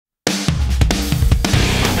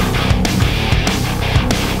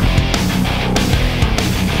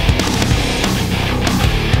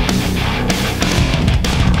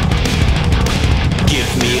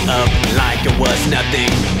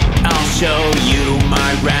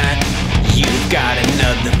got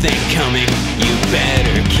another thing coming. You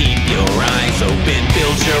better keep your eyes open.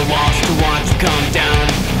 Build your walls to watch them come down.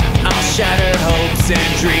 I'll shatter hopes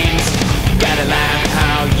and dreams. Gotta laugh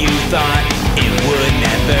how you thought it would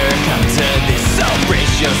never come to this. So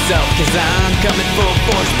brace yourself, cause I'm coming full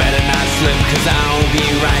force. Better not slip, cause I'll be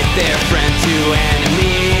right there. Friend to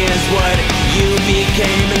enemy is what you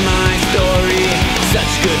became in my story.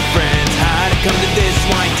 Such good friends, how'd it come to this?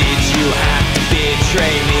 Why did you have to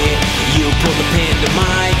betray me? You pulled the pin to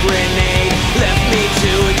my grenade, left me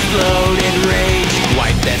to explode in rage.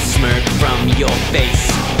 Wipe that smirk from your face,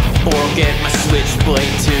 or I'll get my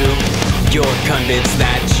switchblade too. You're convinced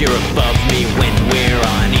that you're above me when we're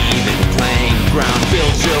on even playing ground.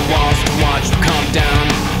 Build your walls to watch them come down.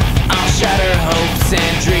 I'll shatter hopes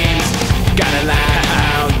and dreams. Gotta laugh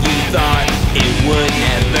how you thought it would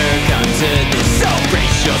never come to this. So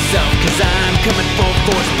brace yourself, cause I'm coming full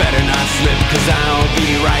force. Better not slip, cause I'll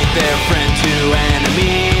be right there. Friend to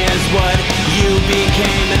enemy is what you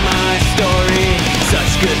became in my story.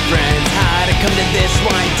 Such good friends, how'd it come to this?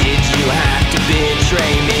 Why did you have to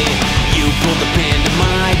betray me? You pulled the pin to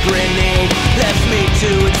my grenade, left me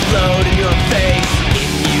to explode in